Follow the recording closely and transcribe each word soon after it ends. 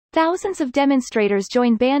Thousands of demonstrators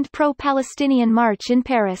join banned pro-Palestinian march in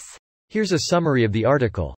Paris. Here's a summary of the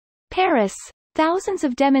article. Paris. Thousands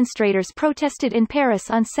of demonstrators protested in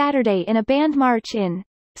Paris on Saturday in a banned march in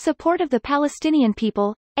support of the Palestinian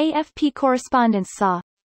people, AFP correspondents saw.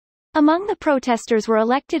 Among the protesters were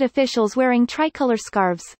elected officials wearing tricolor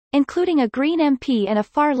scarves, including a Green MP and a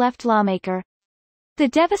far-left lawmaker. The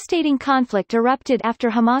devastating conflict erupted after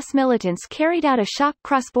Hamas militants carried out a shock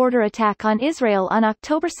cross-border attack on Israel on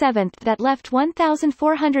October 7 that left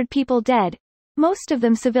 1,400 people dead, most of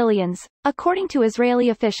them civilians, according to Israeli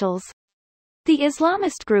officials. The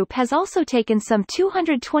Islamist group has also taken some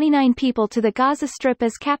 229 people to the Gaza Strip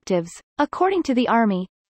as captives, according to the army.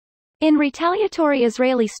 In retaliatory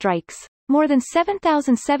Israeli strikes, more than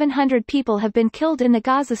 7,700 people have been killed in the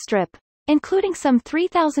Gaza Strip, including some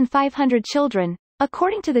 3,500 children,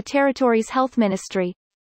 according to the territory's health ministry.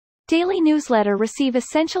 Daily newsletter receive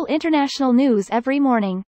essential international news every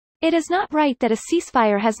morning. It is not right that a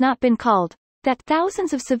ceasefire has not been called, that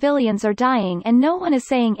thousands of civilians are dying and no one is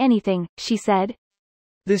saying anything, she said.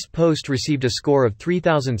 This post received a score of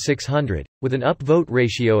 3,600, with an upvote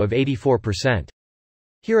ratio of 84%.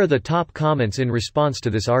 Here are the top comments in response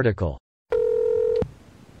to this article.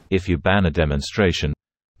 If you ban a demonstration,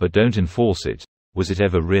 but don't enforce it, was it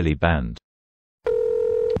ever really banned?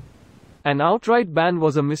 An outright ban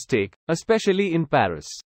was a mistake, especially in Paris.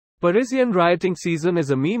 Parisian rioting season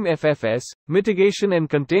is a meme. FFS, mitigation and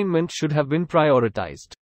containment should have been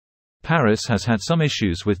prioritized. Paris has had some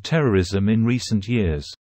issues with terrorism in recent years.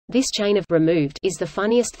 This chain of removed is the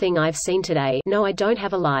funniest thing I've seen today. No, I don't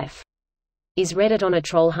have a life. Is Reddit on a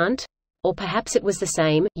troll hunt? Or perhaps it was the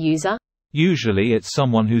same user? Usually it's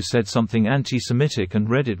someone who said something anti-Semitic and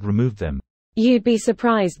Reddit removed them. You'd be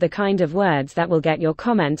surprised the kind of words that will get your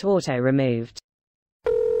comment auto-removed.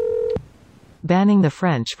 Banning the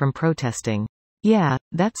French from protesting. Yeah,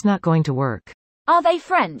 that's not going to work. Are they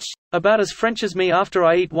French? About as French as me after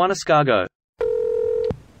I eat one escargot.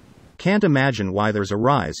 Can't imagine why there's a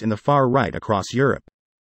rise in the far right across Europe.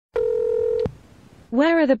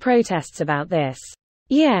 Where are the protests about this?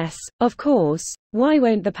 Yes, of course. Why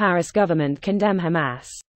won't the Paris government condemn Hamas?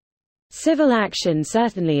 Civil action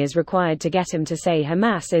certainly is required to get him to say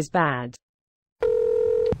Hamas is bad.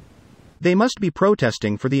 They must be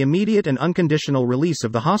protesting for the immediate and unconditional release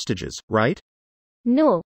of the hostages, right?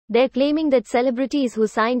 No, they're claiming that celebrities who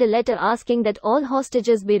signed a letter asking that all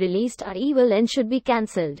hostages be released are evil and should be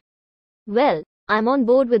cancelled. Well, I'm on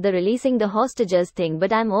board with the releasing the hostages thing,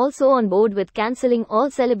 but I'm also on board with cancelling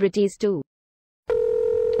all celebrities too.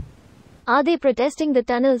 Are they protesting the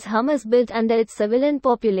tunnels Hamas built under its civilian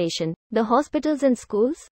population, the hospitals and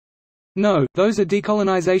schools? No, those are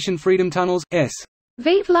decolonization freedom tunnels.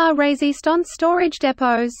 Vive la résistance storage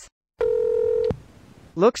depots.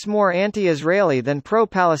 Looks more anti-Israeli than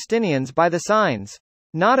pro-Palestinians by the signs.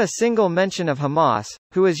 Not a single mention of Hamas,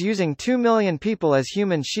 who is using 2 million people as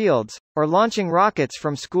human shields, or launching rockets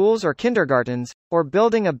from schools or kindergartens, or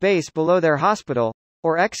building a base below their hospital,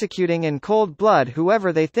 or executing in cold blood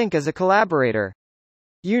whoever they think is a collaborator.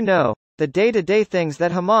 You know, the day-to-day things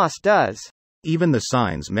that Hamas does. Even the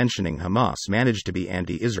signs mentioning Hamas managed to be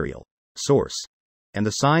anti-Israel. Source. And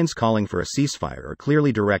the signs calling for a ceasefire are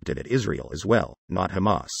clearly directed at Israel as well, not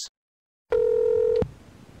Hamas.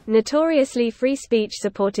 Notoriously free speech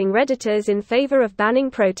supporting Redditors in favor of banning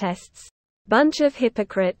protests. Bunch of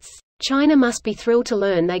hypocrites. China must be thrilled to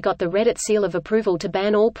learn they got the Reddit seal of approval to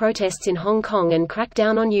ban all protests in Hong Kong and crack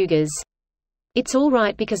down on Uyghurs. It's all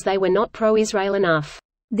right because they were not pro-Israel enough.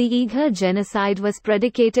 The Uyghur genocide was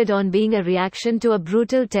predicated on being a reaction to a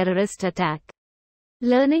brutal terrorist attack.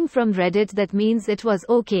 Learning from Reddit that means it was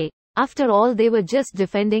okay. After all, they were just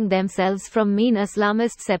defending themselves from mean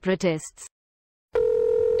Islamist separatists.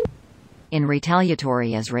 In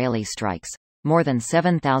retaliatory Israeli strikes, more than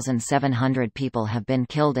 7,700 people have been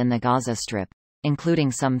killed in the Gaza Strip,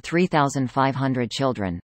 including some 3,500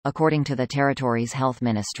 children, according to the territory's health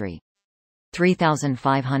ministry.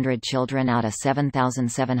 3,500 children out of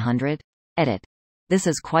 7,700? Edit. This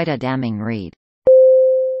is quite a damning read.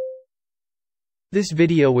 This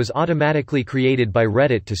video was automatically created by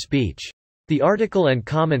Reddit to speech. The article and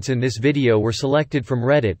comments in this video were selected from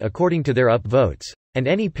Reddit according to their upvotes, and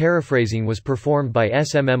any paraphrasing was performed by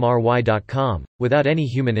smmry.com, without any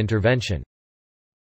human intervention.